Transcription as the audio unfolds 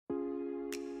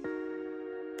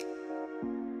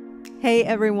Hey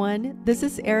everyone, this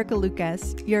is Erica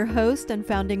Lucas, your host and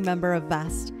founding member of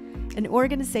VEST, an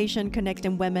organization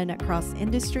connecting women across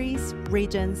industries,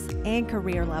 regions, and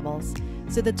career levels,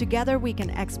 so that together we can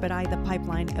expedite the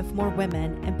pipeline of more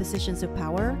women in positions of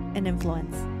power and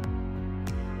influence.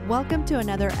 Welcome to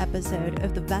another episode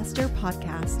of the Vester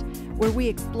podcast, where we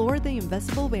explore the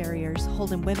invisible barriers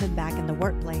holding women back in the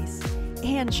workplace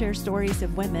and share stories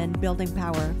of women building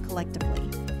power collectively.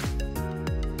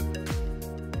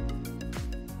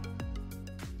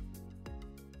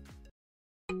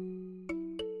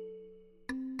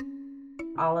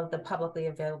 All of the publicly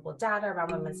available data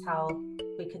around women's health,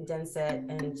 we condense it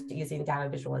and using data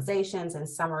visualizations and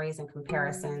summaries and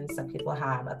comparisons so people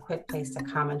have a quick place to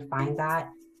come and find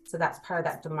that. So that's part of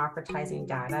that democratizing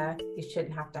data. You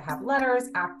shouldn't have to have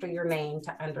letters after your name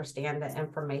to understand the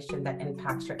information that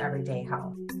impacts your everyday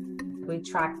health. We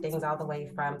track things all the way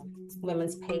from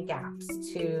women's pay gaps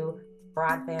to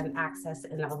broadband access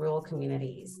in our rural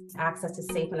communities, access to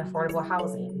safe and affordable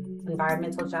housing,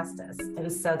 environmental justice. And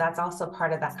so that's also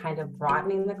part of that kind of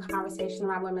broadening the conversation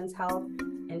around women's health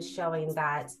and showing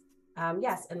that,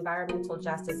 yes, environmental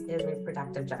justice is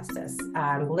reproductive justice.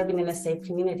 Living in a safe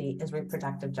community is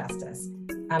reproductive justice.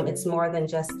 It's more than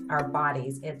just our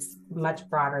bodies. It's much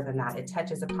broader than that. It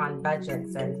touches upon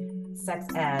budgets and sex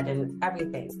ed and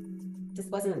everything. This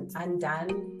wasn't undone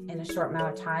in a short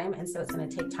amount of time, and so it's going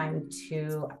to take time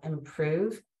to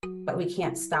improve, but we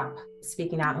can't stop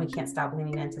speaking out and we can't stop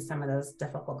leaning into some of those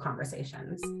difficult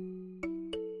conversations.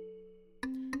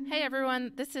 Hey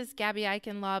everyone, this is Gabby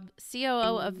Eichenlaub,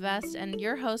 COO of VEST, and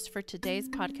your host for today's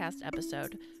podcast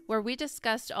episode, where we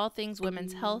discussed all things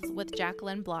women's health with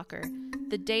Jacqueline Blocker,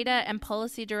 the Data and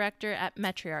Policy Director at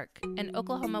Metriarch, an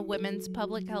Oklahoma women's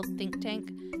public health think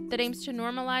tank that aims to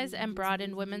normalize and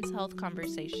broaden women's health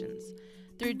conversations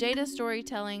through data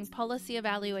storytelling, policy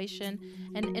evaluation,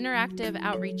 and interactive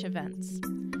outreach events.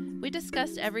 We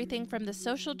discussed everything from the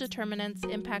social determinants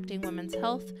impacting women's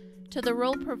health to the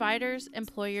role providers,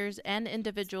 employers, and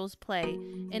individuals play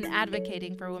in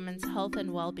advocating for women's health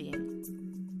and well-being.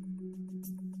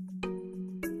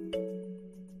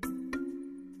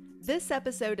 This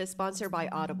episode is sponsored by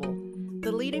Audible,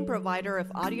 the leading provider of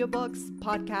audiobooks,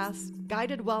 podcasts,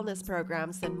 guided wellness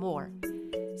programs, and more.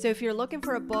 So if you're looking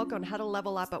for a book on how to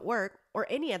level up at work or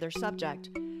any other subject,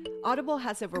 Audible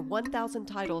has over 1,000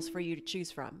 titles for you to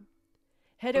choose from.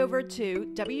 Head over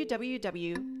to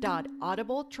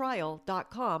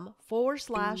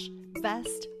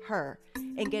www.audibletrial.com/vesther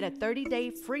and get a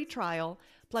 30-day free trial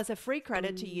plus a free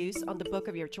credit to use on the book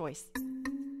of your choice.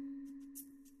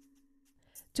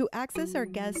 To access our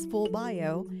guest's full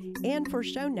bio and for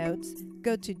show notes,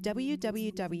 go to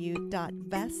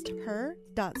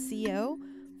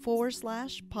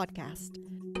www.vesther.co/podcast.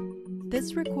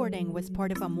 This recording was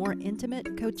part of a more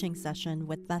intimate coaching session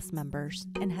with VEST members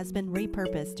and has been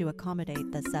repurposed to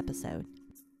accommodate this episode.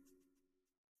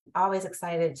 Always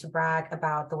excited to brag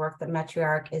about the work that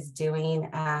Metriarch is doing.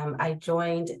 I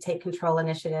joined Take Control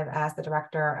Initiative as the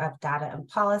Director of Data and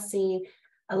Policy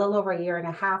a little over a year and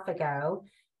a half ago.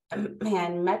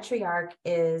 And Metriarch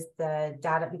is the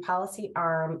data and policy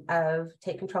arm of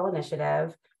Take Control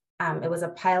Initiative. It was a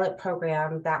pilot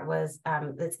program that was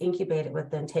that's incubated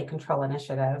within Take Control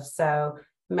Initiative. So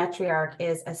Metriarch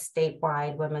is a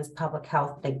statewide women's public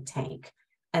health think tank.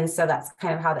 And so that's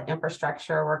kind of how the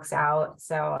infrastructure works out.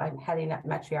 So I'm heading up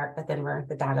Metriarch, but then we're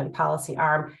the data and policy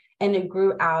arm. And it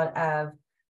grew out of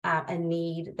a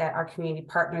need that our community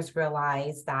partners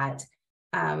realized that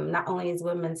not only is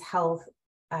women's health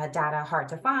data hard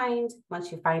to find,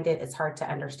 once you find it, it's hard to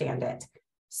understand it.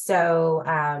 So,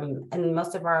 and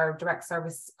most of our direct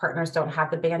service partners don't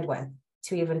have the bandwidth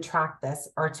to even track this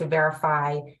or to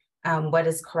verify what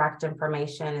is correct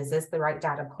information. Is this the right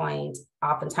data point?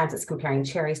 Oftentimes it's comparing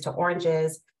cherries to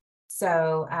oranges.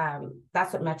 So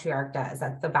that's what Metriarch does.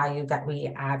 That's the value that we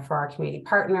add for our community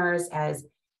partners as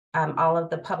all of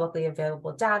the publicly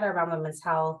available data around women's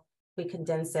health. We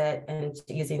condense it and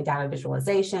using data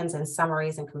visualizations and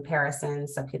summaries and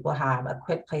comparisons so people have a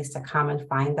quick place to come and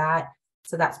find that.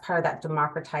 So that's part of that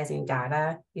democratizing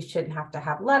data. You shouldn't have to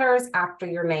have letters after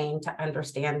your name to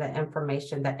understand the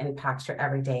information that impacts your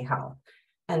everyday health.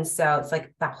 And so it's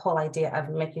like that whole idea of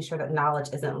making sure that knowledge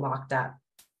isn't locked up,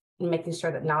 making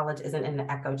sure that knowledge isn't in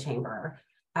the echo chamber,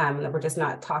 that we're just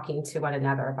not talking to one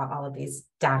another about all of these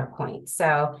data points.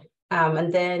 So,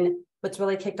 and then what's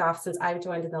really kicked off since I've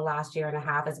joined in the last year and a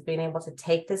half is being able to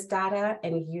take this data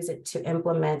and use it to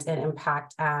implement and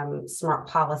impact smart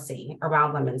policy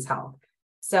around women's health.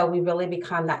 So we really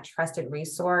become that trusted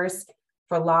resource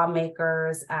for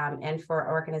lawmakers and for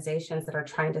organizations that are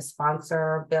trying to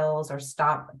sponsor bills or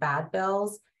stop bad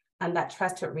bills. that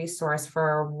trusted resource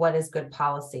for what is good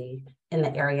policy in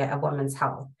the area of women's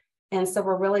health. And so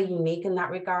we're really unique in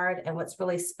that regard. And what's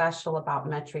really special about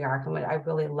Metriarch and what I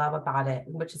really love about it,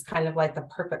 which is kind of like the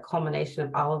perfect culmination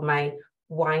of all of my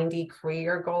windy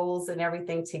career goals and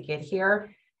everything to get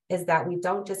here, is that we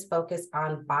don't just focus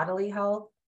on bodily health,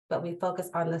 but we focus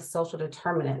on the social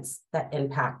determinants that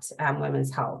impact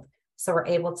women's health. So we're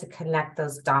able to connect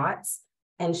those dots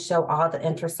and show all the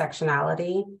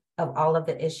intersectionality of all of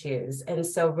the issues. And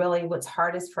so really what's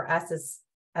hardest for us is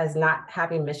as not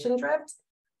having mission drift,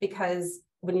 because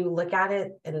when you look at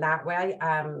it in that way,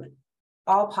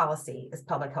 all policy is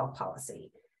public health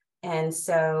policy. And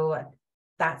so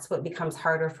that's what becomes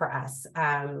harder for us.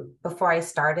 Before I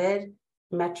started,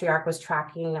 Metriarch was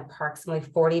tracking approximately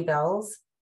 40 bills.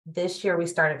 This year, we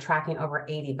started tracking over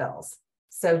 80 bills.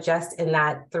 So just in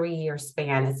that 3-year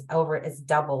span, it's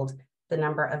doubled the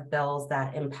number of bills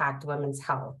that impact women's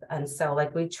health. And so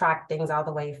like we track things all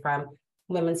the way from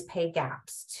women's pay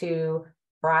gaps to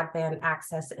broadband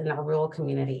access in our rural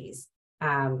communities,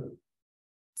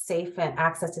 safe and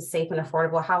access to safe and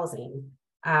affordable housing,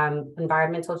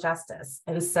 environmental justice.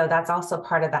 And so that's also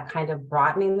part of that kind of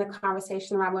broadening the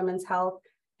conversation around women's health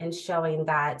and showing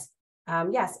that,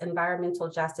 yes, environmental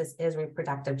justice is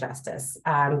reproductive justice.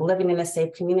 Living in a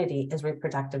safe community is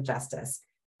reproductive justice.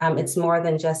 It's more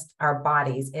than just our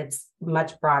bodies. It's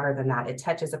much broader than that. It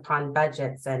touches upon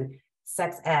budgets and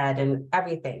sex ed and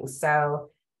everything. So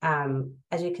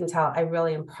as you can tell, I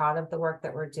really am proud of the work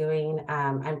that we're doing.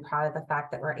 I'm proud of the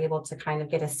fact that we're able to kind of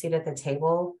get a seat at the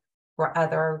table where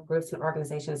other groups and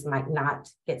organizations might not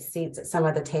get seats at some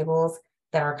of the tables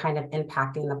that are kind of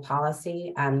impacting the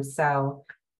policy.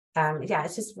 Yeah,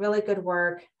 it's just really good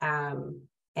work.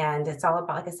 And it's all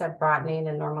about, like I said, broadening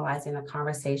and normalizing the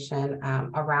conversation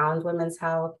around women's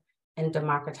health and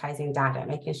democratizing data,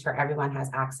 making sure everyone has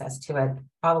access to it,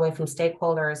 all the way from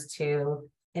stakeholders to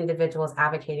individuals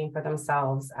advocating for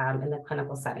themselves in the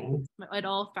clinical setting. It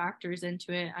all factors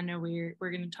into it. I know we're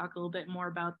going to talk a little bit more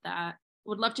about that.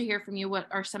 Would love to hear from you. What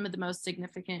are some of the most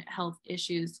significant health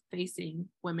issues facing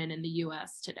women in the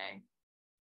U.S. today?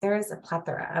 There's a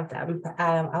plethora of them.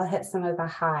 I'll hit some of the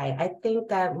high. I think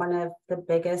that one of the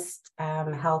biggest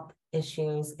health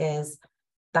issues is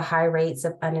the high rates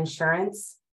of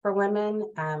uninsurance for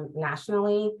women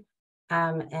nationally.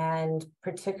 And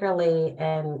particularly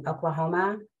in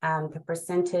Oklahoma, the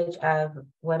percentage of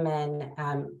women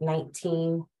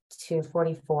 19 to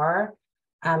 44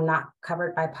 not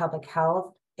covered by public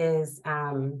health is,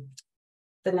 the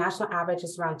national average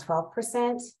is around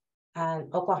 12%,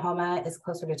 and Oklahoma is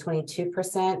closer to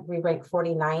 22%. We rank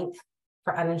 49th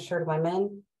for uninsured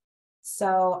women.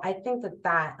 So I think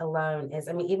that alone is,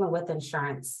 even with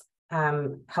insurance,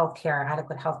 healthcare,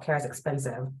 adequate healthcare is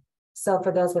expensive. So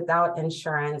for those without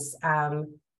insurance,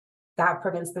 that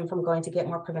prevents them from going to get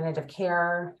more preventative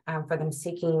care, for them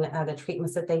seeking the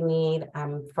treatments that they need,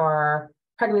 for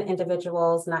pregnant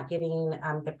individuals not getting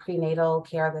the prenatal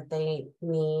care that they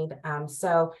need.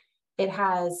 So it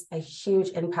has a huge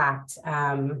impact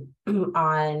on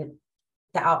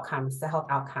the outcomes, the health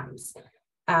outcomes.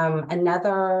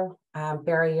 Another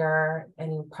barrier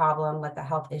and problem with the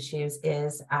health issues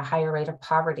is a higher rate of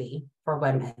poverty for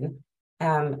women.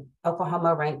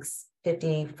 Oklahoma ranks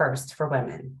 51st for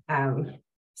women.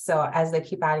 So as they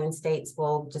keep adding states,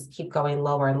 we'll just keep going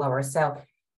lower and lower. So,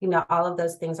 all of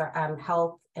those things are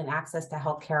health and access to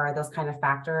healthcare are those kind of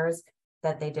factors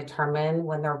that they determine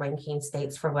when they're ranking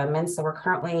states for women. So we're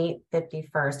currently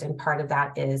 51st, and part of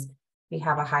that is we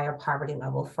have a higher poverty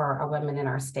level for our women in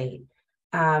our state.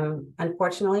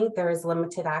 Unfortunately, there is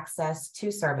limited access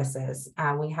to services.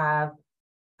 We have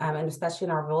and especially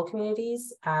in our rural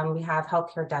communities, we have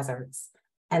healthcare deserts.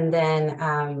 And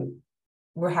then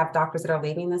we have doctors that are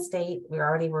leaving the state. We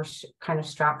already were kind of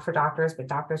strapped for doctors, but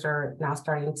doctors are now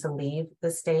starting to leave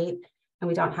the state. And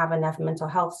we don't have enough mental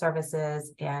health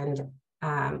services and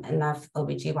enough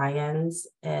OBGYNs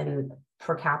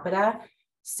per capita.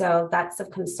 So that's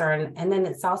of concern. And then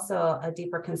it's also a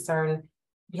deeper concern.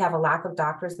 We have a lack of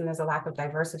doctors and there's a lack of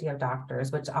diversity of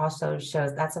doctors, which also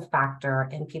shows that's a factor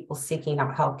in people seeking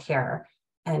out healthcare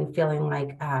and feeling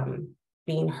like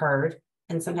being heard.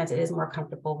 And sometimes it is more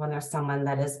comfortable when there's someone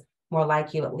that is more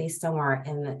like you, at least somewhere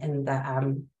in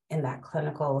that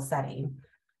clinical setting.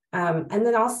 And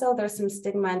then also there's some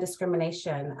stigma and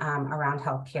discrimination around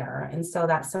healthcare. And so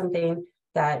that's something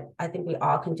that I think we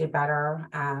all can do better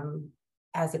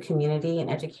as a community in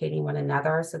educating one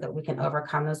another so that we can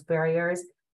overcome those barriers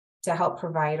to help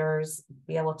providers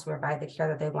be able to provide the care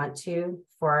that they want to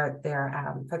for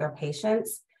their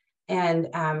patients. And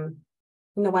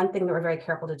the one thing that we're very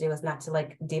careful to do is not to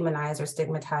like demonize or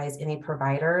stigmatize any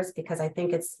providers, because I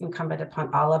think it's incumbent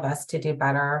upon all of us to do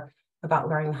better about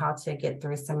learning how to get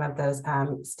through some of those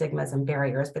stigmas and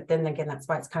barriers. But then again, that's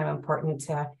why it's kind of important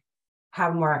to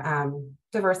have more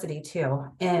diversity too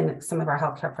in some of our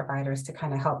healthcare providers to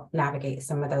kind of help navigate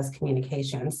some of those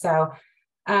communications. So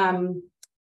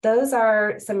those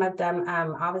are some of them.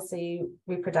 Obviously,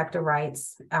 reproductive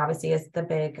rights obviously is the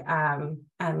big,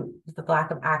 the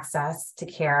lack of access to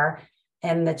care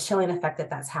and the chilling effect that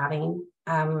that's having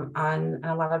on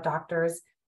a lot of doctors.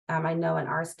 I know in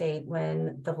our state,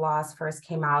 when the laws first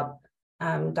came out,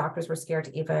 doctors were scared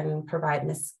to even provide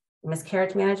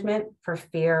miscarriage management for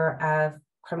fear of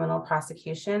criminal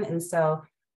prosecution. And so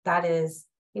that is,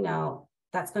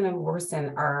 that's going to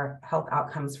worsen our health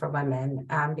outcomes for women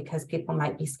because people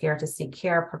might be scared to seek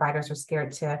care. Providers are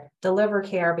scared to deliver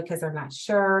care because they're not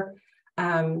sure.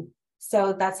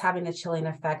 So that's having a chilling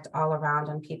effect all around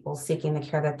on people seeking the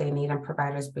care that they need and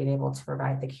providers being able to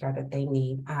provide the care that they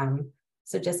need.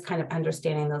 So just kind of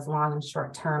understanding those long and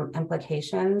short-term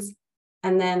implications.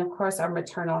 And then, of course, our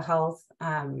maternal health.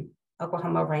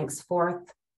 Oklahoma ranks 4th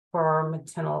for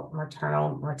maternal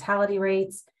mortality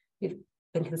rates. We've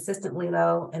been consistently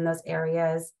low in those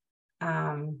areas.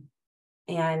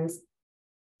 And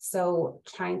so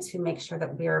trying to make sure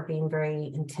that we are being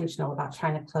very intentional about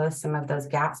trying to close some of those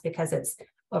gaps, because it's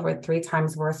over 3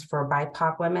 times worse for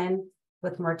BIPOC women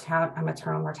with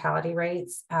maternal mortality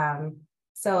rates.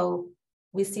 So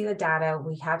we see the data,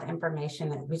 we have the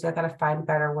information, we just got to find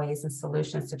better ways and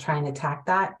solutions to try and attack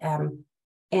that.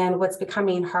 And what's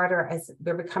becoming harder is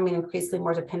we're becoming increasingly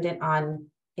more dependent on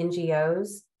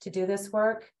NGOs to do this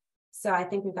work. So I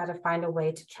think we've got to find a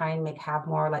way to try and have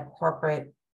more like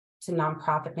corporate to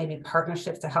nonprofit, maybe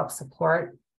partnerships to help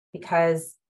support,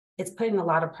 because it's putting a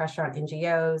lot of pressure on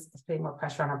NGOs, it's putting more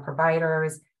pressure on our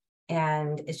providers,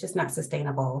 and it's just not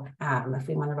sustainable if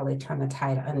we want to really turn the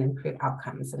tide and improve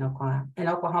outcomes in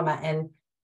Oklahoma and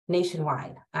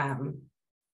nationwide.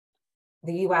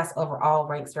 The US overall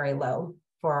ranks very low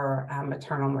for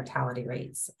maternal mortality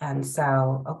rates. And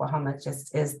so Oklahoma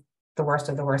just is the worst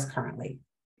of the worst currently.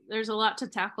 There's a lot to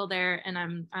tackle there. And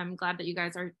I'm glad that you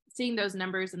guys are seeing those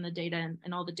numbers and the data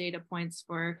and all the data points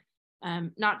for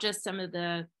not just some of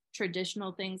the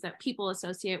traditional things that people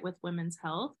associate with women's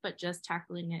health, but just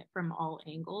tackling it from all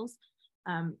angles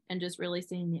and just really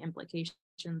seeing the implications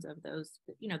of those,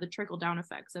 the trickle down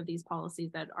effects of these policies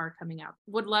that are coming out.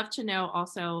 Would love to know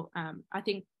also, I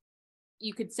think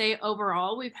you could say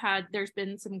overall, there's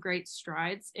been some great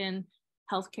strides in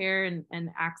healthcare and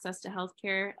access to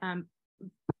healthcare,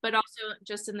 but also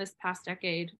just in this past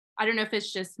decade, I don't know if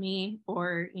it's just me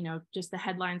or, just the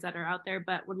headlines that are out there,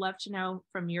 but would love to know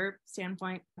from your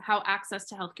standpoint, how access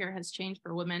to healthcare has changed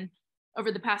for women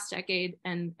over the past decade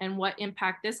and what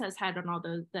impact this has had on all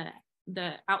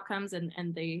the outcomes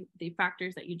and the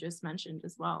factors that you just mentioned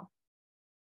as well.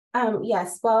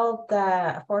 Yes, well,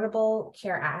 the Affordable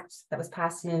Care Act that was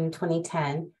passed in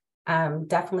 2010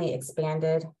 definitely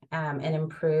expanded and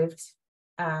improved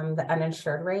the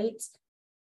uninsured rate.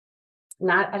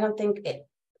 I don't think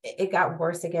it got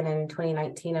worse again in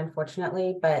 2019,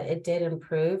 unfortunately, but it did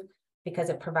improve because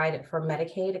it provided for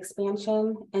Medicaid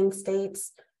expansion in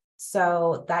states.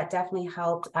 So that definitely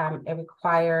helped. It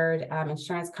required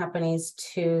insurance companies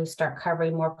to start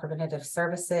covering more preventative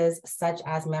services, such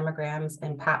as mammograms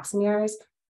and pap smears.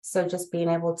 So just being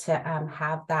able to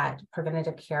have that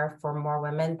preventative care for more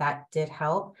women, that did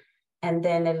help. And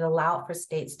then it allowed for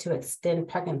states to extend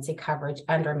pregnancy coverage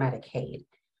under Medicaid.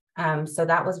 So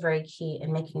that was very key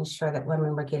in making sure that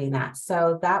women were getting that.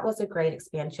 So that was a great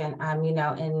expansion.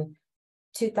 In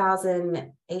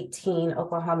 2018,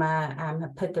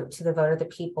 Oklahoma put to the vote of the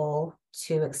people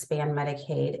to expand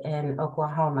Medicaid in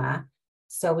Oklahoma.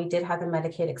 So we did have the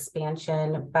Medicaid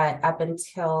expansion, but up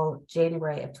until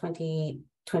January of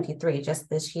 2023, just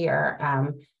this year,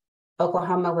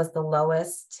 Oklahoma was the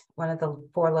lowest, one of the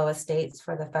 4 lowest states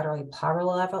for the federal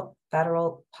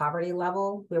poverty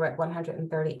level. We were at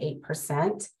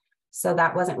 138%. So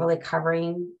that wasn't really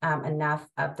covering enough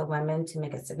of the women to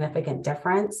make a significant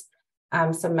difference.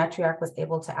 So Metriarch was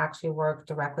able to actually work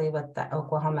directly with the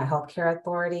Oklahoma Healthcare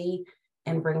Authority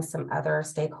and bring some other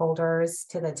stakeholders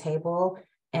to the table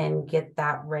and get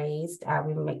that raised.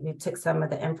 We took some of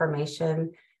the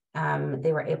information.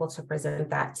 They were able to present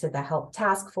that to the Health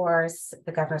Task Force,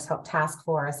 the Governor's Health Task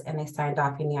Force, and they signed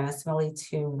off unanimously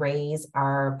to raise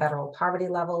our federal poverty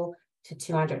level to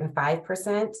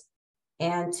 205%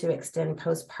 and to extend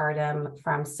postpartum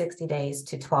from 60 days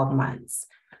to 12 months.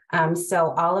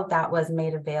 So all of that was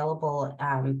made available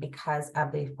because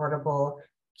of the Affordable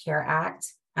Care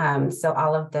Act. So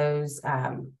all of those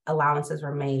allowances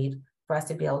were made for us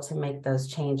to be able to make those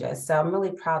changes. So I'm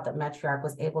really proud that Metriarch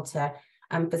was able to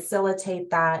facilitate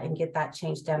that and get that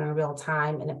change done in real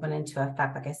time. And it went into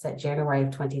effect, like I said, January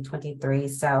of 2023.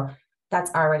 So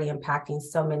that's already impacting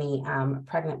so many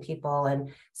pregnant people.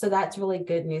 And so that's really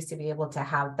good news to be able to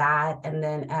have that. And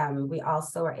then we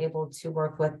also are able to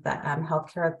work with the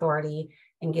healthcare authority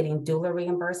in getting doula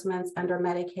reimbursements under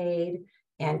Medicaid,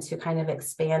 and to kind of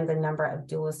expand the number of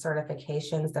doula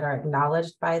certifications that are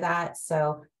acknowledged by that.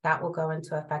 So that will go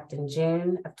into effect in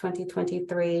June of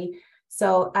 2023.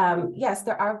 So yes,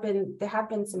 there have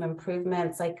been some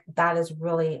improvements. Like, that is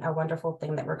really a wonderful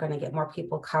thing, that we're going to get more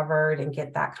people covered and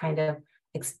get that kind of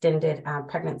extended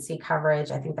pregnancy coverage.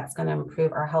 I think that's going to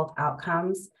improve our health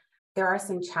outcomes. There are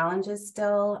some challenges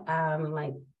still,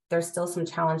 like there's still some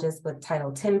challenges with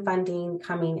Title X funding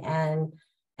coming in,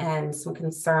 and some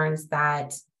concerns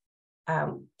that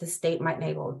the state might be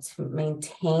able to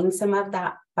maintain some of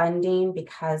that funding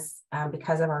because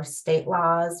of our state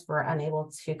laws. We're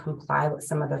unable to comply with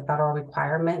some of the federal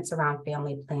requirements around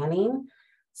family planning.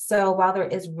 So while there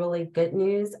is really good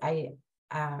news,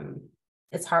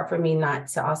 it's hard for me not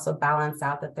to also balance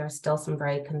out that there's still some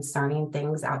very concerning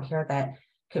things out here that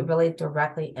could really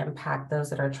directly impact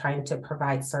those that are trying to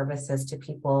provide services to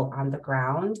people on the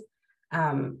ground.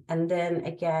 And then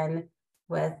again,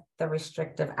 with the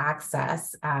restrictive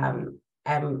access, it's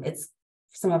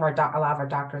a lot of our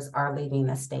doctors are leaving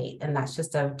the state, and that's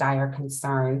just a dire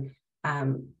concern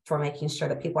for making sure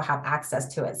that people have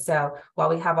access to it. So while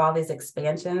we have all these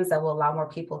expansions that will allow more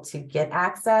people to get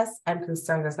access, I'm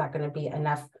concerned there's not going to be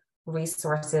enough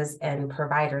resources and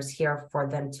providers here for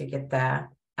them to get the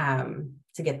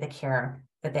care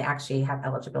that they actually have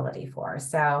eligibility for.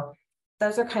 So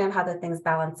those are kind of how the things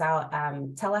balance out.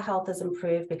 Telehealth has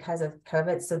improved because of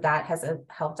COVID, so that has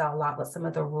helped out a lot with some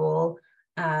of the rural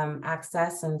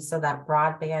access, and so that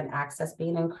broadband access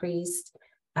being increased,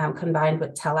 combined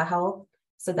with telehealth.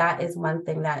 So that is one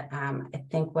thing that I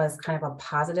think was kind of a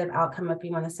positive outcome, if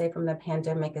you want to say, from the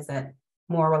pandemic, is that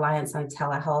more reliance on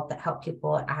telehealth that help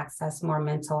people access more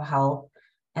mental health.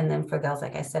 And then for those,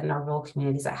 like I said, in our rural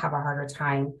communities that have a harder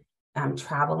time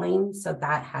traveling, so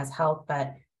that has helped.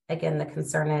 But again, the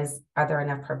concern is, are there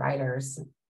enough providers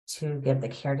to give the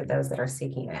care to those that are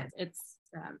seeking it? It's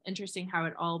interesting how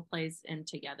it all plays in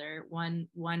together. One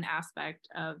aspect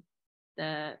of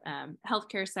the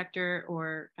healthcare sector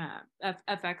or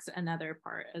affects another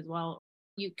part as well.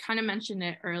 You kind of mentioned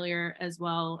it earlier as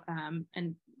well,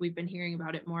 and we've been hearing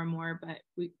about it more and more, but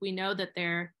we know that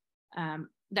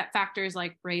that factors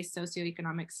like race,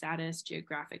 socioeconomic status,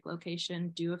 geographic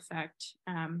location do affect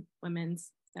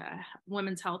women's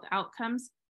health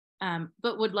outcomes,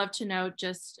 but would love to know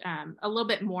just a little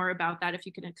bit more about that, if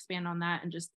you can expand on that,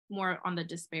 and just more on the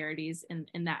disparities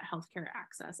in that healthcare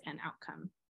access and outcome.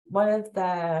 One of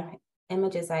the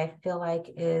images I feel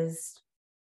like is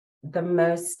the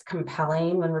most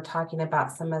compelling when we're talking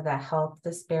about some of the health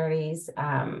disparities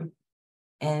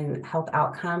and health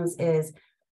outcomes is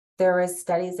there is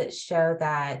studies that show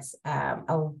that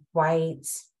a white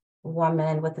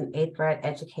woman with an 8th grade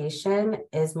education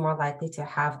is more likely to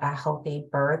have a healthy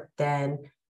birth than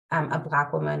a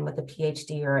Black woman with a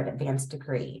PhD or an advanced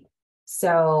degree.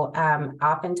 So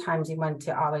oftentimes you want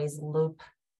to always loop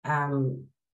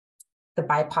the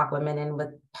BIPOC women in with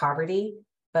poverty,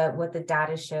 but what the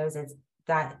data shows is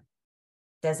that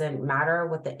doesn't matter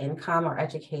with the income or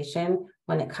education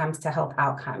when it comes to health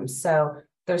outcomes. So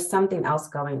there's something else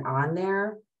going on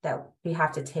there that we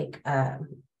have to take a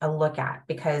look at,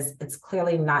 because it's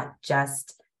clearly not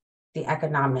just the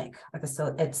economic,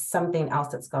 so it's something else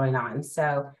that's going on.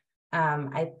 So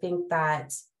I think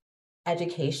that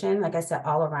education, like I said,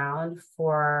 all around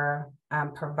for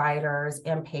providers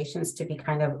and patients to be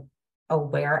kind of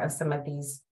aware of some of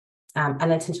these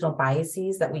unintentional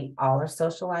biases that we all are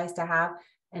socialized to have,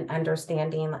 and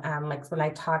understanding, like when I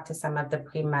talk to some of the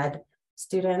pre-med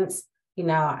students,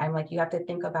 I'm like, you have to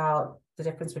think about the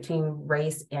difference between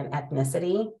race and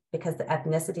ethnicity, because the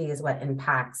ethnicity is what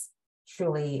impacts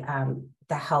truly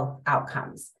the health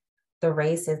outcomes. The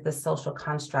race is the social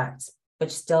construct,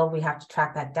 which still we have to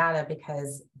track that data,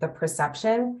 because the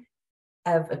perception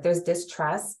of, if there's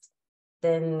distrust,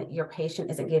 then your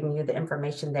patient isn't giving you the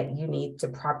information that you need to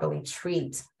properly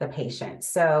treat the patient.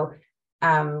 So,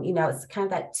 it's kind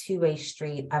of that two-way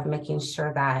street of making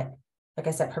sure that, like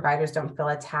I said, providers don't feel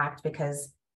attacked,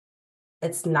 because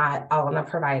it's not all on the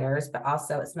providers, but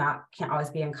also can't always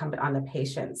be incumbent on the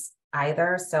patients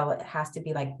either. So it has to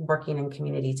be like working in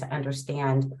community to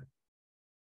understand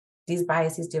these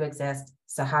biases do exist.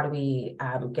 So how do we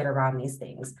get around these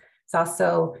things? It's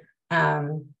also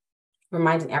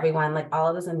reminding everyone, like all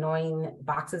of those annoying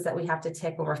boxes that we have to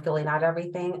tick when we're filling out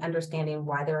everything, understanding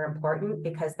why they're important,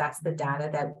 because that's the data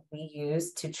that we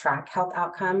use to track health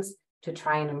outcomes, to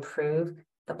try and improve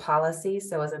the policy.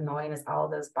 So as annoying as all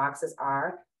of those boxes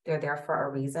are, they're there for a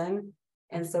reason.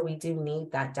 And so we do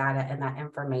need that data and that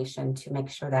information to make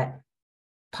sure that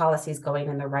policy is going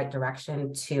in the right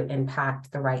direction to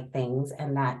impact the right things,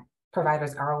 and that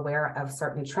providers are aware of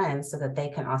certain trends so that they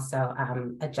can also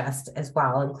adjust as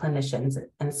well, and clinicians.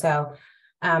 And so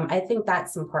I think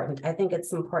that's important. I think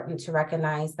it's important to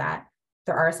recognize that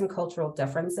there are some cultural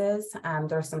differences.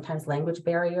 There are sometimes language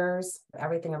barriers.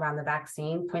 Everything around the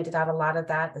vaccine pointed out a lot of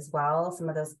that as well, some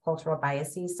of those cultural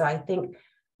biases. So I think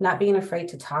not being afraid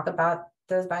to talk about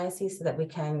those biases so that we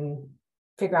can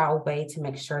figure out a way to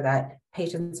make sure that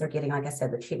patients are getting, like I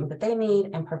said, the treatment that they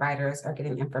need, and providers are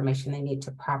getting the information they need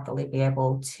to properly be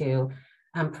able to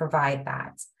provide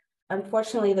that.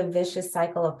 Unfortunately, the vicious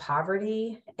cycle of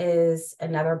poverty is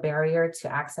another barrier to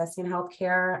accessing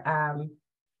healthcare.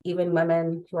 Even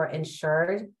women who are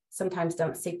insured sometimes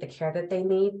don't seek the care that they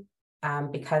need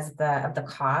because of the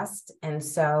cost. And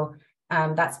so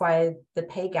that's why the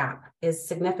pay gap is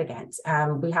significant.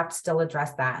 We have to still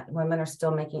address that. Women are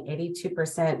still making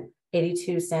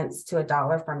 82 cents to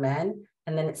 $1 for men,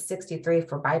 and then it's 63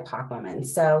 for BIPOC women.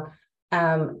 So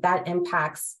that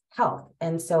impacts health.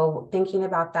 And so thinking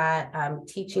about that,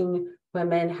 teaching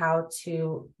women how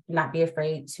to not be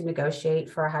afraid to negotiate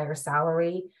for a higher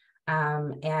salary.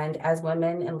 And as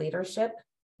women in leadership,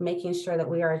 making sure that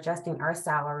we are adjusting our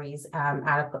salaries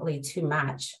adequately to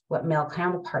match what male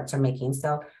counterparts are making.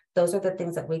 So those are the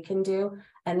things that we can do.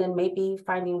 And then maybe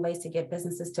finding ways to get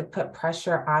businesses to put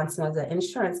pressure on some of the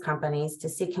insurance companies to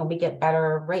see, can we get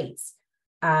better rates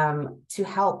to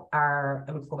help our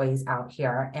employees out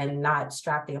here, and not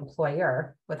strap the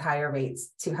employer with higher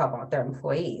rates to help out their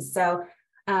employees. So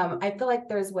I feel like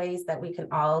there's ways that we can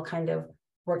all kind of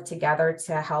work together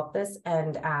to help this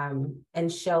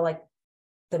and show like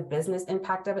the business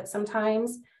impact of it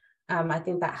sometimes. I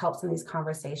think that helps in these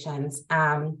conversations.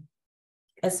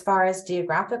 As far as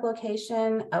geographic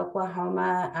location,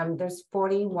 Oklahoma, there's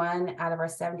 41 out of our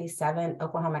 77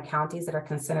 Oklahoma counties that are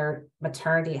considered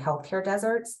maternity healthcare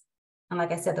deserts. And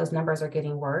like I said, those numbers are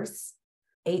getting worse.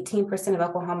 18% of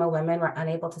Oklahoma women were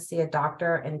unable to see a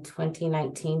doctor in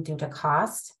 2019 due to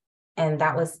cost. And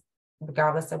that was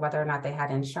regardless of whether or not they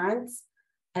had insurance.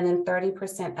 And then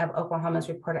 30% of Oklahomans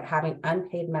reported having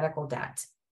unpaid medical debt.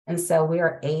 And so we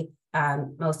are 8th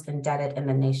most indebted in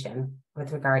the nation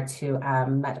with regard to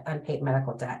unpaid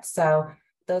medical debt. So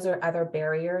those are other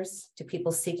barriers to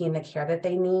people seeking the care that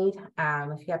they need.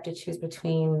 If you have to choose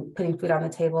between putting food on the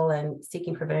table and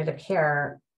seeking preventative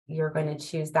care, you're going to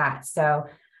choose that. So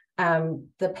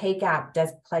the pay gap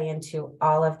does play into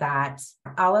all of that.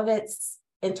 All of it's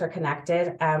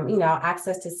interconnected.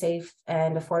 Access to safe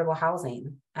and affordable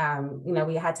housing.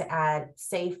 We had to add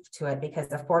safe to it because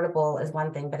affordable is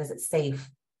one thing, but is it safe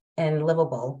and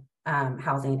livable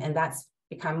housing? And that's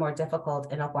become more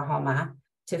difficult in Oklahoma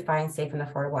to find safe and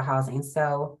affordable housing.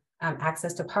 So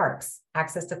access to parks,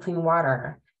 access to clean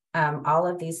water, all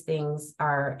of these things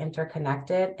are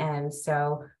interconnected. And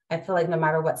so I feel like no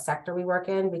matter what sector we work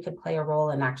in, we could play a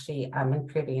role in actually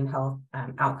improving health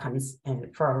outcomes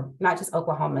for not just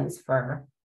Oklahomans, for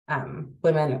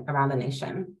women around the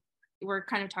nation. We're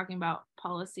kind of talking about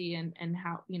policy and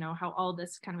how all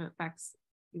this kind of affects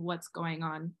what's going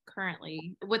on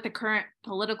currently. With the current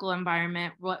political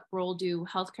environment, what role do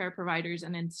healthcare providers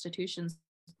and institutions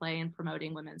play in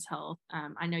promoting women's health?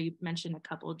 I know you mentioned a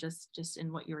couple just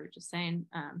in what you were just saying.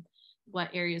 What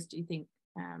areas do you think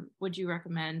would you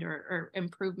recommend or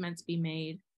improvements be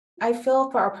made? I feel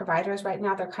for our providers right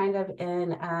now, they're kind of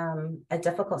in a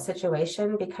difficult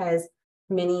situation because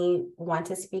many want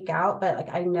to speak out, but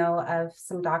like I know of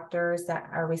some doctors that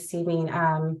are receiving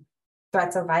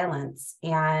threats of violence,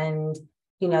 and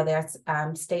there's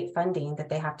state funding that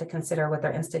they have to consider with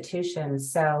their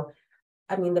institutions. So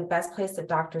the best place that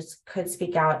doctors could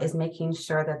speak out is making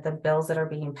sure that the bills that are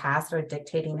being passed are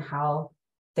dictating how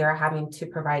they're having to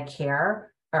provide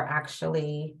care are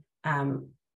actually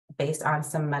based on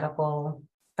some medical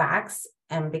facts,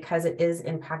 and because it is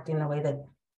impacting the way that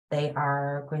they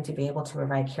are going to be able to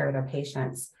provide care to their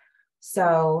patients.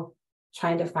 So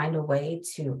trying to find a way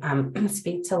to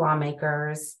speak to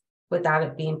lawmakers without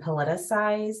it being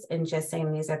politicized and just saying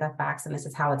these are the facts and this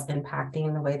is how it's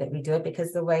impacting the way that we do it.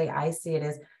 Because the way I see it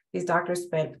is these doctors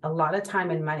spent a lot of time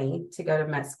and money to go to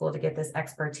med school to get this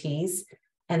expertise.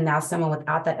 And now someone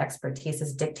without that expertise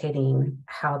is dictating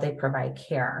how they provide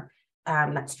care.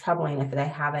 that's troubling if they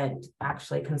haven't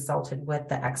actually consulted with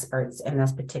the experts in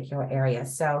those particular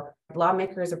areas. So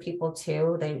lawmakers are people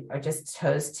too. They are just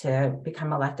chose to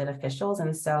become elected officials.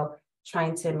 And so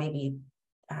trying to maybe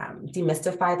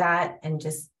demystify that and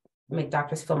just make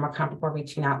doctors feel more comfortable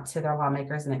reaching out to their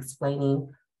lawmakers and explaining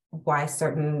why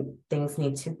certain things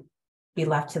need to be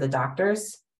left to the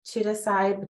doctors to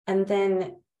decide. And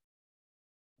then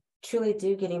truly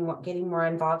getting more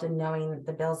involved in knowing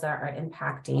the bills that are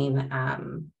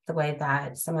impacting the way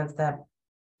that some of the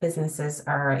businesses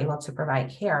are able to provide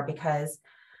care, because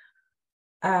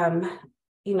there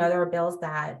are bills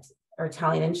that are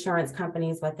telling insurance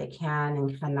companies what they can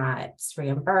and cannot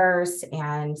reimburse,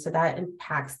 and so that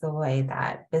impacts the way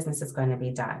that business is going to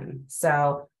be done.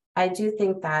 So I do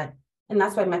think that, and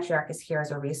that's why Metriarch is here as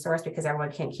a resource, because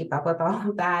everyone can't keep up with all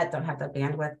of that, don't have the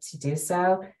bandwidth to do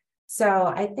so. So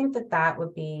I think that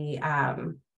would be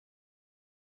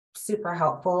super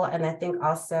helpful. And I think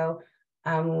also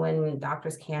when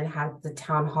doctors can have the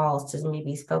town halls to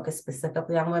maybe focus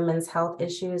specifically on women's health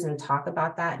issues and talk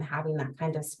about that and having that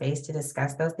kind of space to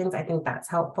discuss those things, I think that's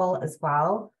helpful as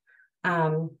well.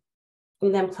 And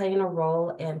then playing a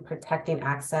role in protecting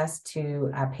access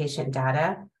to patient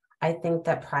data. I think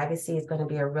that privacy is going to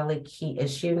be a really key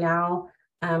issue now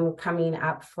coming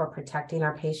up for protecting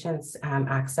our patients'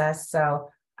 access. So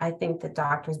I think that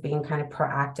doctors being kind of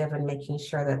proactive and making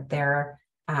sure that they're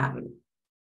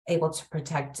able to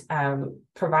protect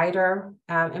provider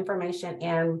information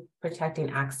and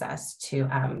protecting access to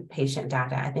patient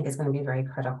data, I think is going to be very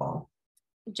critical.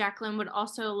 Jacqueline would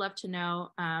also love to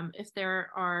know if there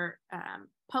are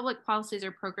public policies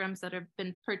or programs that have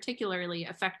been particularly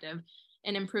effective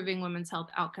in improving women's health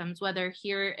outcomes, whether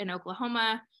here in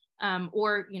Oklahoma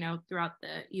or throughout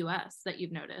the U.S. that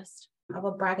you've noticed. I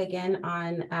will brag again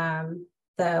on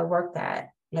the work that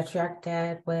Metriarch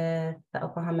did with the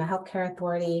Oklahoma Healthcare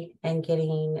Authority and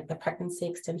getting the pregnancy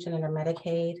extension under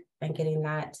Medicaid and getting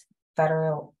that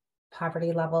federal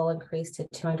poverty level increased to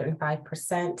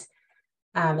 205%.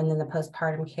 And then the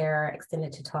postpartum care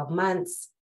extended to 12 months.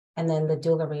 And then the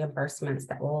doula reimbursements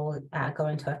that will go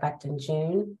into effect in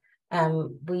June.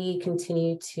 We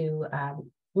continue to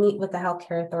meet with the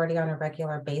Healthcare Authority on a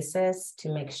regular basis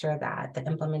to make sure that the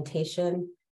implementation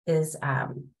is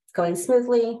going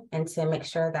smoothly and to make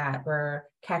sure that we're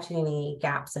catching any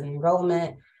gaps in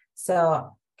enrollment.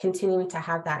 So continuing to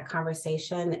have that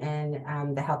conversation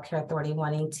and the Healthcare Authority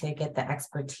wanting to get the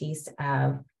expertise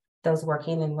of those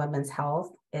working in women's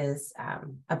health is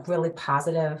a really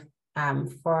positive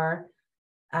for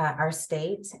our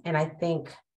state. And I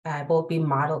think will be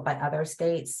modeled by other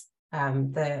states. I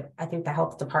think the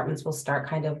health departments will start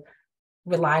kind of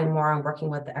relying more on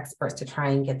working with the experts to try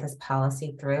and get this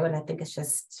policy through. And I think it's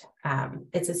just,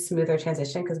 it's a smoother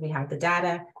transition because we have the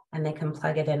data and they can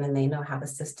plug it in and they know how the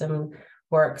system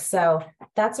works. So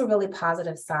that's a really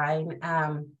positive sign.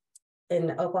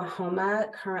 In Oklahoma,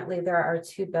 currently there are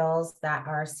 2 bills that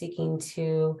are seeking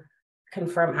to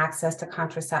confirm access to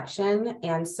contraception.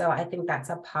 And so I think that's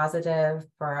a positive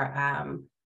for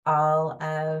all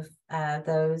of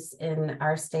those in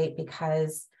our state,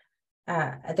 because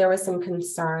there was some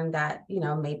concern that,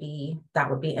 maybe that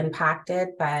would be impacted,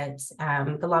 but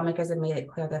the lawmakers have made it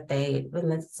clear that they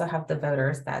still have the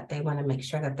voters that they want to make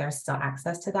sure that there's still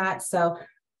access to that. So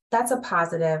that's a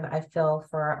positive, I feel,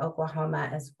 for Oklahoma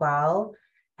as well.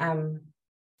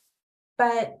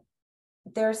 But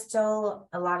there's still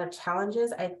a lot of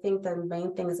challenges. I think the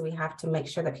main thing is we have to make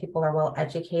sure that people are well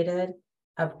educated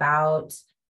about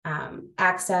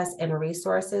access and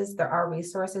resources. There are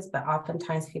resources, but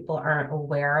oftentimes people aren't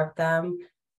aware of them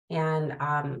and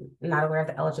not aware of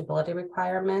the eligibility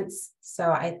requirements.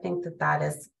 So I think that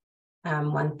is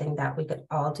one thing that we could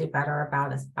all do better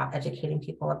about, is about educating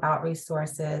people about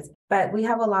resources. But we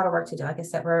have a lot of work to do. Like I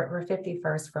said, we're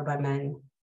 51st for women.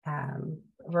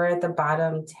 We're at the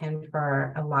bottom 10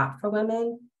 for a lot for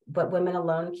women, but women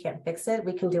alone can't fix it.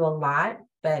 We can do a lot,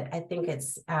 but I think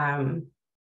it's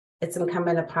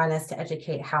incumbent upon us to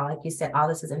educate how, like you said, all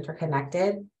this is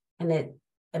interconnected and it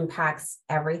impacts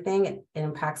everything. It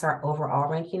impacts our overall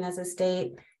ranking as a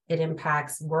state. It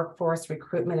impacts workforce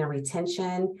recruitment and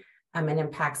retention. It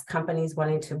impacts companies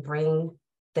wanting to bring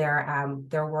their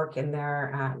work and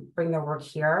bring their work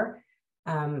here.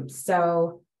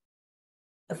 So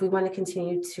if we want to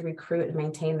continue to recruit and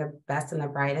maintain the best and the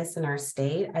brightest in our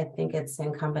state, I think it's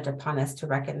incumbent upon us to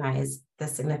recognize the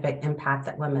significant impact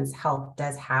that women's health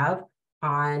does have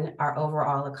on our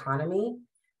overall economy.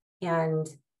 And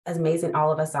as amazing all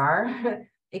of us are,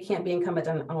 it can't be incumbent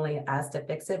on only us to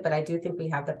fix it, but I do think we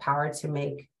have the power to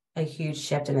make a huge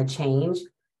shift and a change.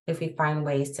 if we find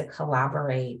ways to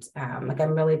collaborate. Like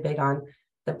I'm really big on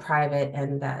the private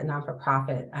and the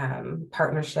non-for-profit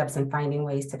partnerships and finding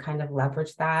ways to kind of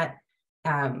leverage that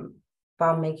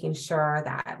while making sure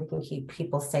that we can keep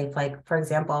people safe. Like, for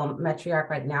example, Metriarch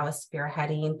right now is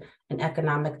spearheading an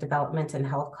economic development and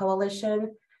health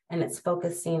coalition, and it's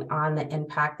focusing on the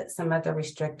impact that some of the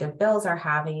restrictive bills are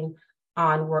having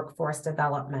on workforce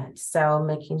development. So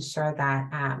making sure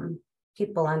that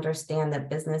people understand that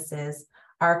businesses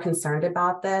are concerned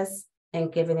about this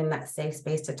and giving them that safe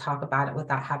space to talk about it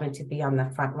without having to be on the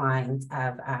front lines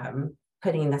of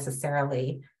putting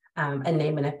necessarily a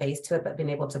name and a face to it, but being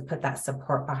able to put that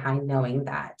support behind knowing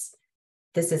that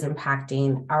this is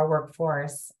impacting our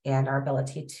workforce and our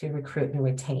ability to recruit and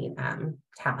retain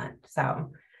talent.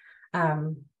 So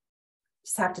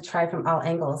just have to try from all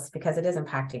angles because it is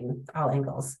impacting all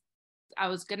angles. I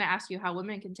was going to ask you how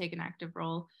women can take an active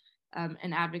role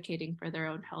in advocating for their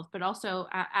own health, but also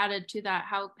added to that,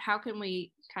 how can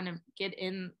we kind of get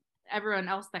in everyone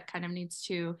else that kind of needs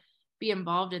to be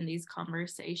involved in these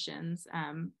conversations?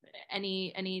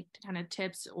 Any kind of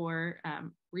tips or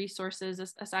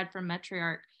resources aside from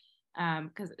Metriarch?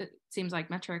 Because it seems like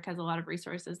Metriarch has a lot of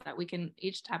resources that we can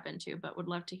each tap into, but would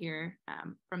love to hear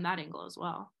from that angle as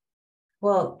well.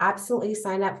 Well, absolutely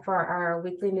sign up for our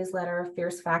weekly newsletter,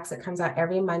 Fierce Facts. It comes out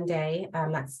every Monday.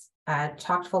 That's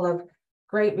chock full of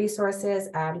great resources.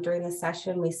 During the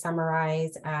session, we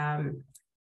summarize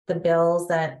the bills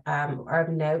that are of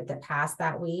note that passed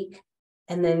that week.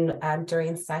 And then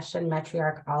during session,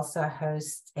 Metriarch also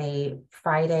hosts a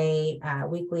Friday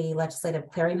weekly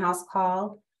legislative clearinghouse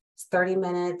call. It's 30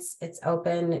 minutes. It's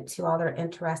open to all that are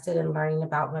interested in learning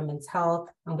about women's health.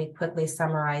 And we quickly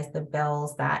summarize the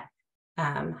bills that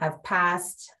have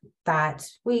passed that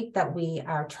week that we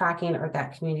are tracking or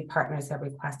that community partners have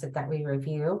requested that we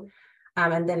review.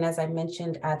 And then, as I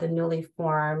mentioned, the newly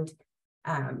formed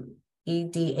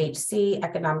EDHC,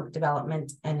 Economic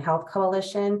Development and Health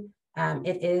Coalition.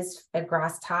 It is a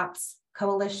grass-tops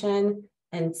coalition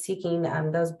and seeking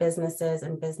those businesses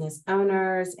and business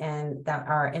owners and that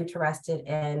are interested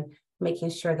in making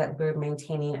sure that we're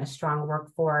maintaining a strong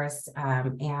workforce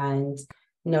and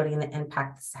noting the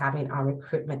impact it's having on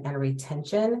recruitment and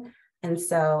retention. And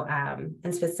so,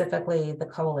 and specifically the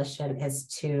coalition is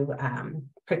to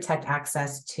protect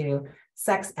access to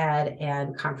sex ed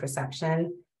and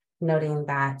contraception, noting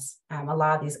that a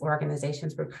lot of these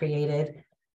organizations were created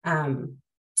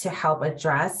to help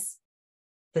address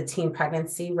the teen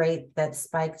pregnancy rate that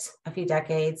spiked a few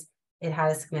decades. It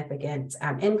had a significant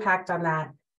impact on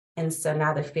that. And so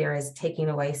now the fear is taking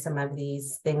away some of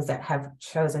these things that have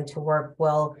chosen to work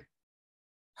will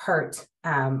hurt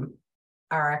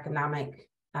our economic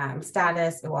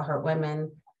status. It will hurt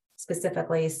women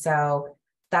specifically. So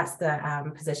that's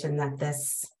the position that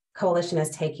this coalition is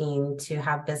taking, to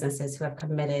have businesses who have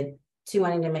committed to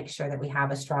wanting to make sure that we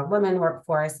have a strong women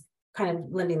workforce, kind of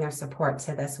lending their support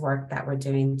to this work that we're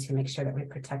doing to make sure that we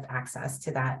protect access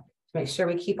to that, to make sure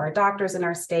we keep our doctors in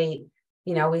our state.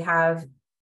 You know, we have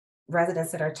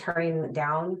residents that are turning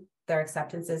down their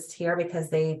acceptances here because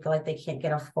they feel like they can't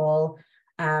get a full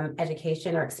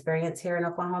education or experience here in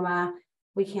Oklahoma.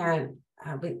 We can't,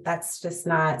 that's just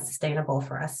not sustainable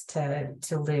for us to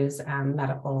lose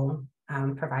medical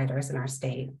providers in our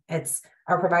state.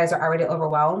 Our providers are already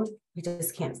overwhelmed. We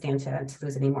just can't stand to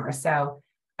lose anymore. So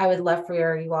I would love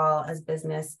for you all as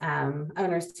business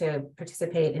owners to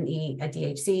participate in a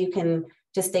DHC. You can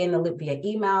just stay in the loop via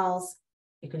emails.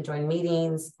 You can join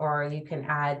meetings, or you can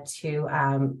add to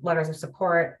letters of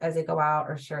support as they go out,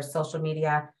 or share social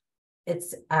media.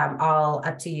 It's all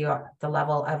up to you, the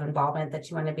level of involvement that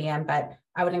you want to be in. But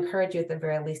I would encourage you at the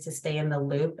very least to stay in the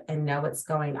loop and know what's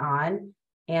going on.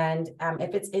 And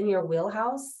if it's in your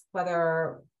wheelhouse,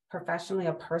 whether professionally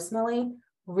or personally,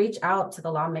 reach out to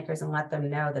the lawmakers and let them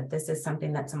know that this is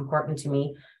something that's important to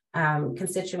me.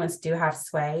 Constituents do have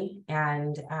sway,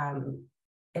 and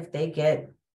if they get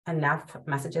enough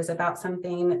messages about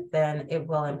something, then it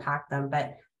will impact them.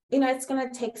 But it's going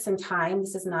to take some time.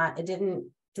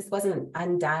 This wasn't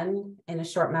undone in a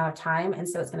short amount of time, and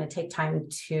so it's going to take time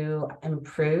to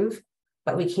improve.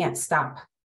 But we can't stop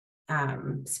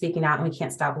speaking out, and we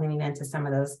can't stop leaning into some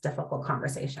of those difficult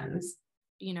conversations.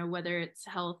 Whether it's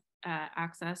health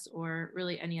access or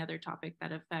really any other topic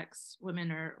that affects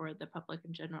women or the public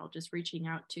in general, just reaching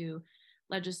out to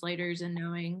legislators and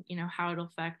knowing, how it'll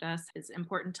affect us is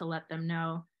important to let them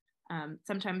know.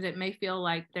 Sometimes it may feel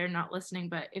like they're not listening,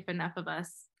 but if enough of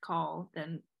us call,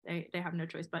 then they have no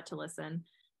choice but to listen.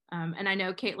 And I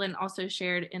know Caitlin also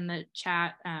shared in the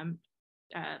chat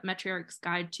Metriarch's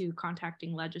Guide to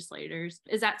Contacting Legislators.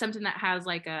 Is that something that has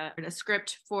like a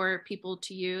script for people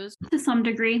to use? To some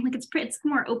degree, like it's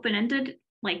more open-ended,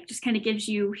 like just kind of gives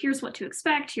you, here's what to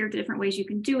expect, here are the different ways you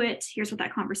can do it, here's what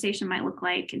that conversation might look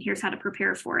like, and here's how to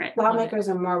prepare for it. Lawmakers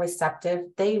are more receptive.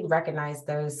 They recognize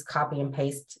those copy and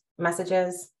paste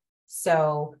messages.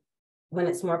 So when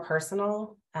it's more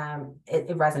personal, it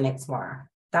resonates more.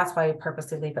 That's why we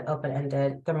purposely leave it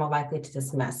open-ended. They're more likely to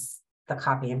dismiss the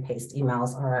copy and paste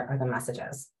emails or the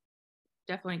messages.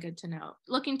 Definitely good to know.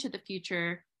 Looking to the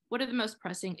future, what are the most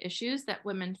pressing issues that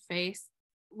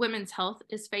women's health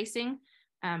is facing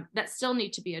that still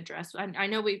need to be addressed? I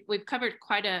know we've covered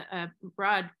quite a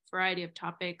broad variety of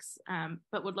topics,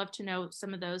 but would love to know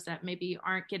some of those that maybe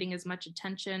aren't getting as much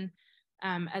attention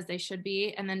as they should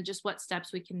be, and then just what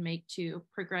steps we can make to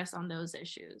progress on those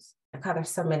issues. God, there's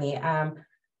so many.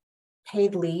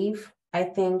 Paid leave, I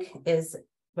think, is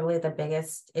really the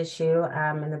biggest issue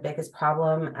and the biggest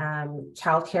problem.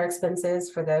 Childcare expenses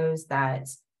for those that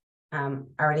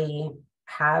already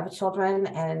have children.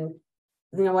 And,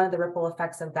 one of the ripple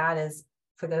effects of that is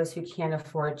for those who can't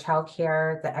afford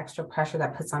childcare, the extra pressure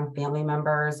that puts on family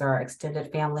members or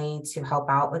extended family to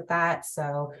help out with that.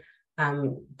 So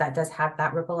that does have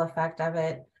that ripple effect of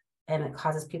it. And it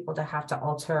causes people to have to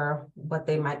alter what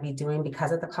they might be doing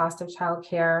because of the cost of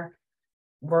childcare.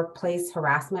 Workplace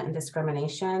harassment and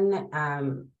discrimination.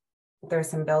 There's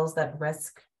some bills that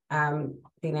risk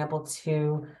being able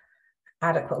to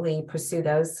adequately pursue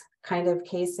those kind of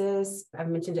cases. I've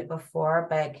mentioned it before,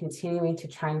 but continuing to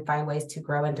try and find ways to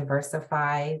grow and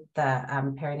diversify the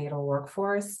perinatal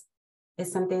workforce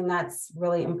is something that's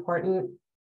really important.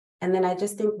 And then I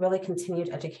just think really continued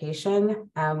education.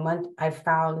 One I've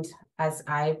found as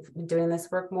I've been doing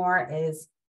this work more is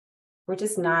we're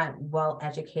just not well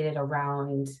educated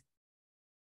around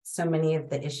so many of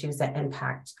the issues that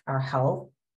impact our health.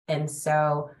 And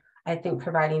so I think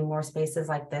providing more spaces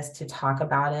like this to talk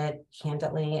about it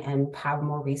candidly and have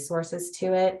more resources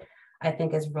to it, I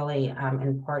think is really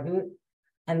important.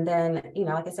 And then,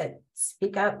 like I said,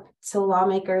 speak up to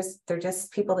lawmakers. They're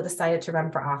just people that decided to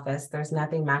run for office. There's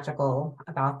nothing magical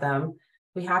about them.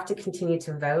 We have to continue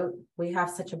to vote. We have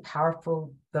such a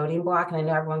powerful voting bloc, and I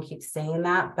know everyone keeps saying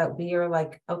that, but we are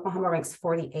Oklahoma ranks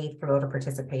 48th for voter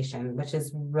participation, which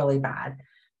is really bad.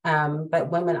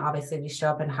 But women, obviously, we show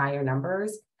up in higher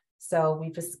numbers. So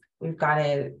we've got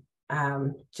to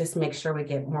just make sure we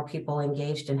get more people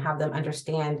engaged and have them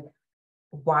understand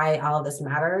why all of this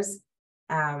matters.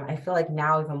 I feel like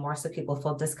now even more so people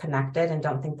feel disconnected and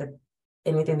don't think that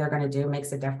anything they're going to do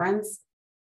makes a difference.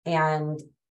 And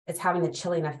it's having a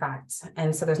chilling effect.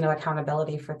 And so there's no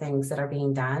accountability for things that are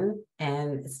being done.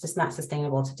 And it's just not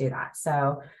sustainable to do that.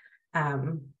 So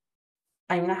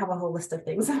I have a whole list of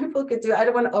things that people could do. I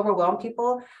don't want to overwhelm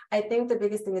people. I think the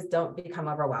biggest thing is don't become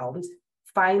overwhelmed.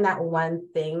 Find that one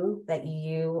thing that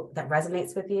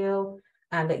resonates with you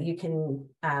and that you can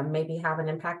maybe have an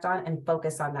impact on and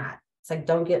focus on that. It's like,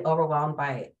 don't get overwhelmed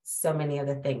by so many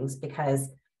other things, because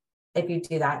if you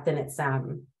do that, then it's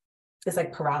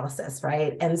like paralysis,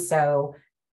 right? And so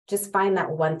just find that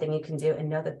one thing you can do and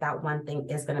know that that one thing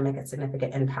is going to make a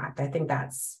significant impact. I think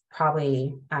that's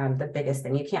probably the biggest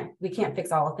thing. We can't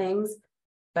fix all things,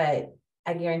 but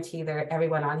I guarantee you that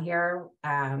everyone on here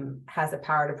has the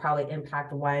power to probably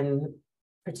impact one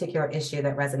particular issue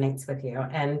that resonates with you.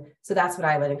 And so that's what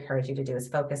I would encourage you to do, is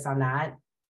focus on that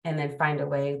and then find a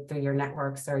way through your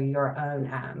networks or your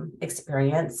own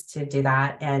experience to do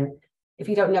that. And if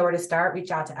you don't know where to start,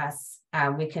 reach out to us.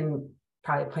 We can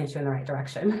probably point you in the right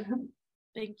direction.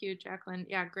 Thank you, Jacqueline.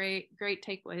 Yeah, great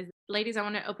takeaways. Ladies, I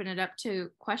want to open it up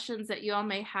to questions that you all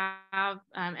may have.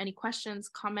 Any questions,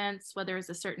 comments, whether it's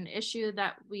a certain issue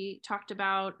that we talked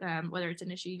about, whether it's an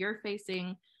issue you're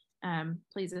facing.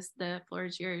 Please, the floor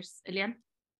is yours. Elian?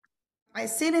 I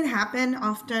see it happen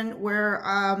often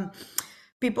where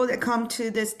people that come to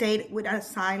the state with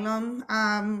asylum,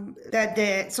 that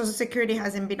the Social Security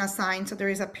hasn't been assigned. So there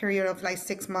is a period of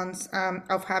 6 months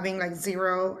of having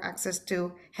zero access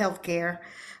to healthcare.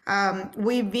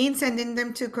 We've been sending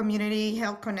them to Community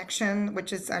Health Connection,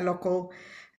 which is a local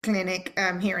clinic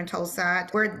here in Tulsa,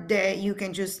 where you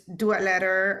can just do a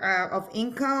letter of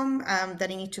income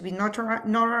that it needs to be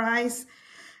notarized,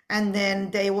 and then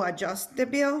they will adjust the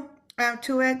bill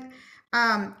to it.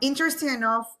 Interesting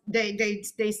enough,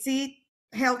 they see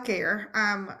healthcare,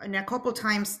 and a couple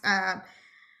times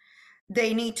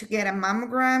they need to get a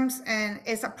mammograms, and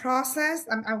it's a process.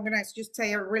 I'm gonna just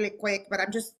say it really quick, but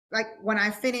I'm just when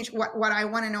I finish, what I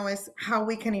want to know is how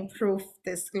we can improve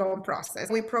this loan process.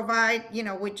 We provide,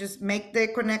 we just make the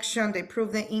connection, they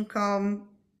prove the income,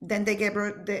 then they get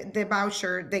the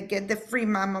voucher, they get the free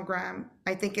mammogram.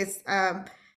 I think it's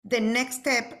the next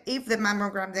step. If the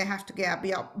mammogram, they have to get a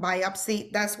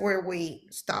biopsy. That's where we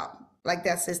stop, like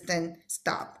the assistant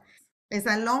stop. It's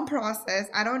a long process.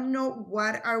 I don't know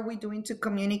what are we doing to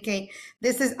communicate.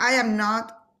 I am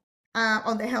not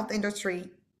on the health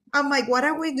industry. I'm like, what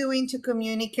are we doing to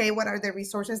communicate? What are the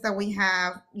resources that we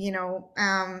have,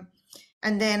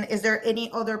 and then is there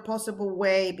any other possible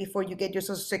way before you get your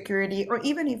Social Security, or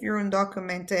even if you're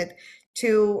undocumented,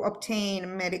 to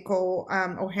obtain medical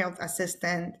or health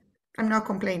assistance? I'm not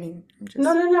complaining.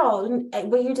 No.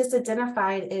 What you just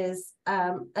identified is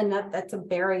that's a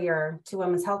barrier to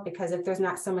women's health, because if there's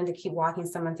not someone to keep walking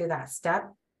someone through that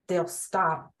step, they'll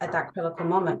stop at that critical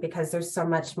moment because there's so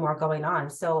much more going on.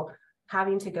 So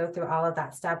having to go through all of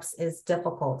that steps is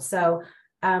difficult. So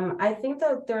I think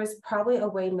that there's probably a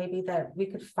way maybe that we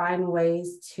could find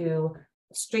ways to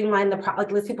streamline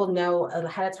like let people know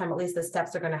ahead of time, at least the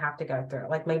steps they're going to have to go through.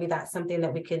 Like maybe that's something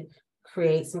that we could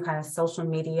create some kind of social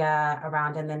media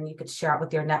around, and then you could share it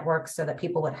with your network so that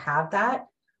people would have that.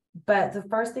 But the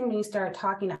first thing when you started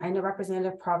talking, I know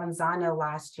Representative Provenzano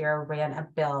last year ran a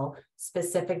bill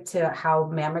specific to how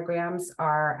mammograms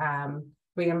are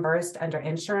reimbursed under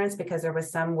insurance, because there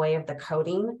was some way of the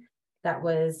coding that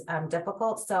was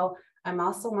difficult. So I'm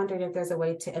also wondering if there's a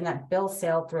way to, and that bill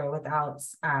sailed through without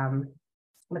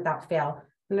fail,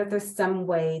 and if there's some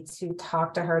way to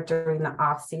talk to her during the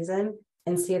off season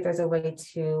and see if there's a way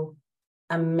to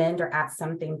amend or add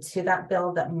something to that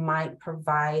bill that might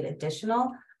provide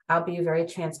additional. I'll be very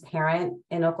transparent.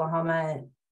 In Oklahoma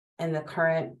and the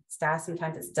current status,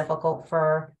 sometimes it's difficult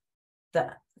for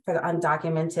the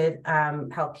undocumented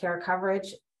healthcare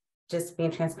coverage, just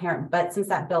being transparent. But since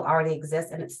that bill already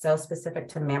exists and it's so specific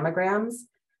to mammograms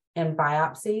and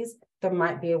biopsies, there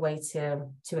might be a way to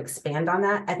expand on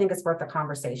that. I think it's worth a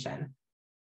conversation.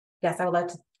 Yes, I would love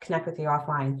to connect with you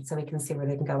offline so we can see where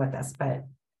they can go with this. But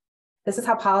this is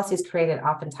how policy is created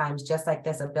oftentimes, just like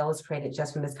this, a bill is created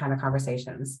just from this kind of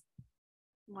conversations.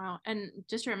 Wow. And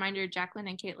just a reminder, Jacqueline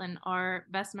and Caitlin are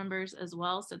VEST members as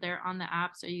well. So they're on the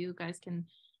app, so you guys can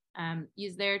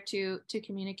use there to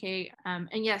communicate. And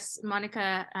yes,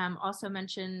 Monica also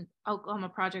mentioned Oklahoma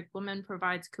Project Women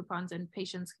provides coupons, and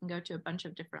patients can go to a bunch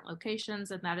of different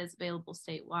locations, and that is available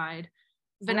statewide.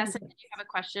 Vanessa, did you have a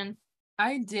question?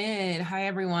 I did. Hi,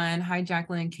 everyone. Hi,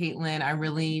 Jacqueline and Caitlin. I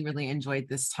really, really enjoyed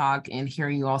this talk and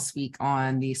hearing you all speak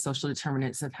on the social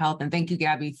determinants of health. And thank you,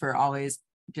 Gabby, for always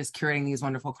just curating these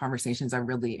wonderful conversations. I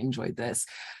really enjoyed this.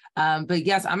 But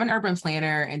yes, I'm an urban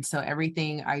planner. And so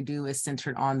everything I do is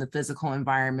centered on the physical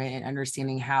environment and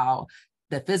understanding how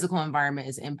the physical environment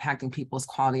is impacting people's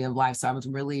quality of life. So I was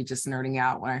really just nerding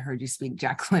out when I heard you speak,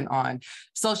 Jacqueline, on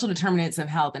social determinants of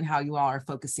health and how you all are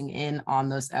focusing in on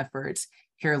those efforts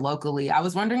here locally. I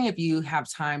was wondering if you have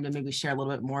time to maybe share a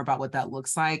little bit more about what that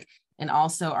looks like. And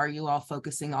also, are you all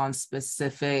focusing on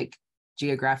specific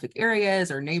geographic areas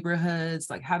or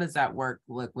neighborhoods? Like, how does that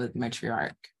look with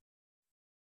Metriarch?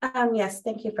 Yes,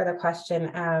 thank you for the question.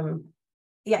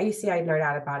 Yeah, you see, I nerd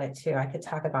out about it too. I could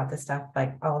talk about this stuff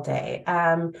like all day.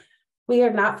 We are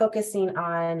not focusing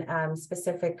on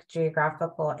specific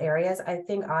geographical areas. I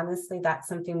think, honestly, that's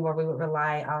something where we would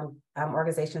rely on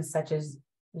organizations such as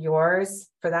yours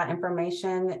for that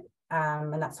information.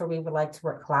 And that's where we would like to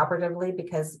work collaboratively,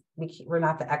 because we're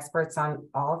not the experts on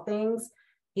all things,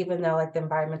 even though like the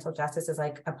environmental justice is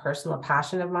like a personal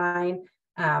passion of mine.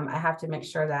 I have to make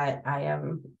sure that I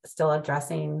am still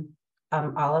addressing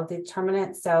all of the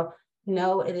determinants. So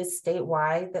no, it is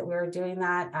statewide that we're doing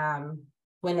that.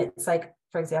 When it's like,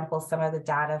 for example, some of the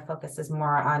data focuses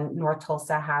more on North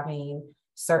Tulsa having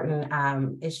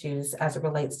certain issues as it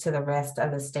relates to the rest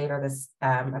of the state or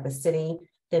the city,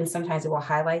 then sometimes it will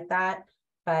highlight that.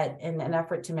 But in an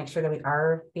effort to make sure that we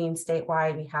are being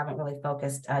statewide, we haven't really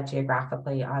focused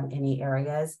geographically on any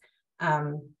areas.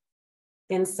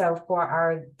 And so for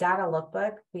our data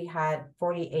lookbook, we had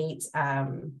 48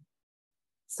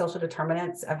 social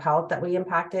determinants of health that we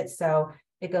impacted. So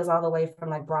it goes all the way from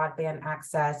like broadband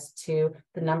access to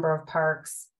the number of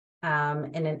parks in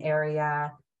an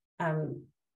area.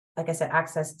 Like I said,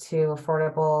 access to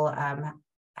affordable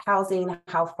housing,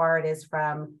 how far it is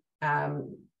from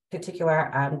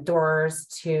particular doors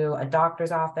to a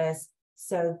doctor's office.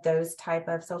 So those type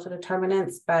of social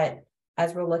determinants. But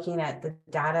as we're looking at the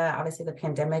data, obviously the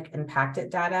pandemic impacted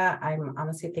data. I'm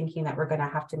honestly thinking that we're going to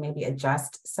have to maybe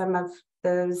adjust some of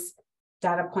those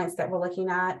data points that we're looking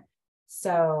at.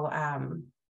 So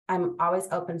I'm always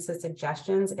open to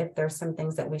suggestions if there's some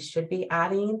things that we should be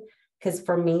adding. Because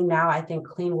for me now, I think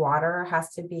clean water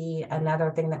has to be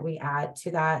another thing that we add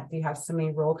to that. You have so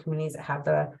many rural communities that have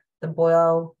the the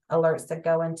boil alerts that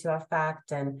go into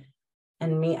effect, and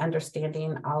me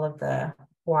understanding all of the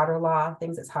water law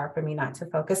things. It's hard for me not to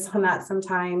focus on that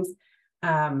sometimes.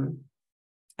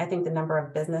 I think the number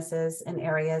of businesses and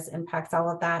areas impacts all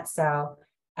of that. So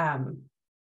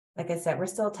like I said, we're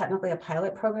still technically a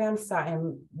pilot program, so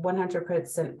I'm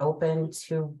 100% open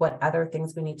to what other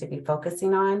things we need to be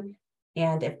focusing on.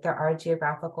 And if there are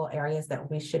geographical areas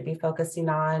that we should be focusing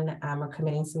on or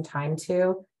committing some time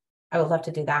to, I would love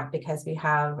to do that, because we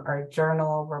have our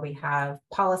journal where we have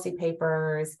policy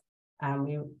papers.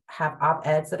 We have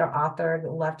op-eds that are authored.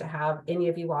 We'd love to have any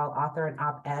of you all author an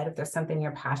op-ed if there's something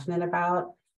you're passionate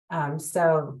about.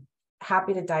 So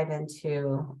happy to dive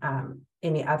into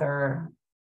any other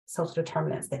social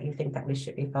determinants that you think that we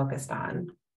should be focused on.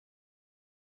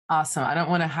 Awesome. I don't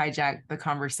want to hijack the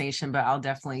conversation, but I'll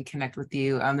definitely connect with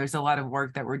you. There's a lot of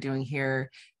work that we're doing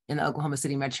here in the Oklahoma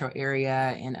City metro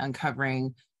area and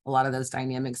uncovering a lot of those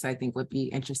dynamics I think would be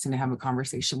interesting to have a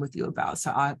conversation with you about.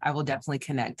 So I will definitely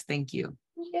connect. Thank you.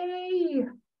 Yay.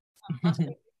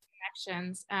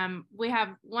 Connections. We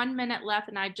have 1 minute left,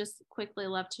 and I'd just quickly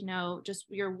love to know just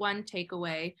your one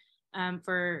takeaway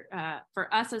for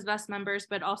us as VEST members,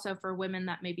 but also for women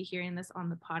that may be hearing this on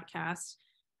the podcast.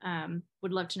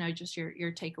 Would love to know just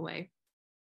your takeaway.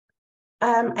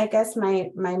 I guess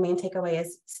my main takeaway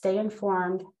is stay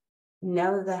informed,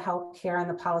 know the healthcare and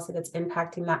the policy that's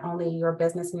impacting not only your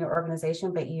business and your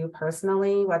organization, but you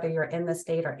personally, whether you're in the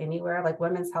state or anywhere. Like,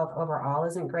 women's health overall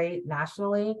isn't great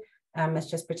nationally. It's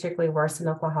just particularly worse in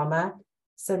Oklahoma.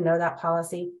 So know that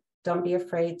policy. Don't be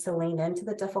afraid to lean into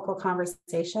the difficult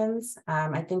conversations.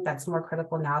 I think that's more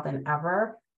critical now than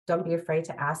ever. Don't be afraid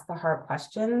to ask the hard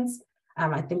questions.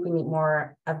 I think we need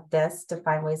more of this to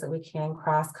find ways that we can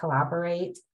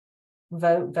cross-collaborate.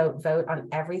 Vote on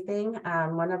everything.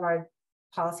 One of our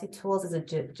policy tools is a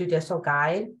judicial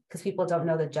guide, because people don't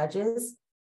know the judges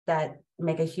that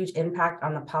make a huge impact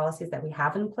on the policies that we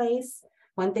have in place.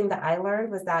 One thing that I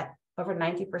learned was that over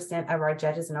 90% of our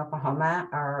judges in Oklahoma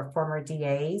are former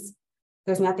DAs.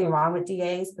 There's nothing wrong with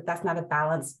DAs, but that's not a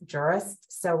balanced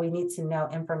jurist. So we need to know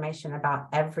information about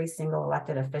every single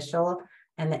elected official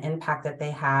and the impact that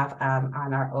they have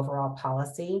on our overall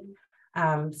policy.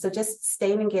 So just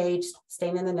staying engaged,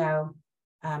 staying in the know,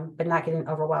 but not getting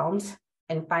overwhelmed,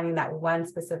 and finding that one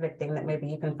specific thing that maybe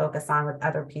you can focus on with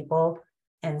other people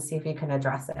and see if you can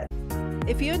address it.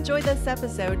 If you enjoyed this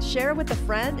episode, share it with a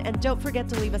friend, and don't forget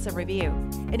to leave us a review.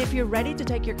 And if you're ready to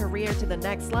take your career to the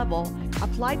next level,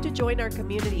 apply to join our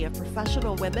community of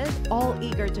professional women, all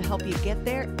eager to help you get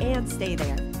there and stay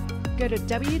there. Go to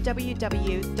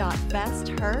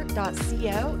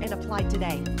www.vesther.co and apply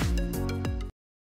today.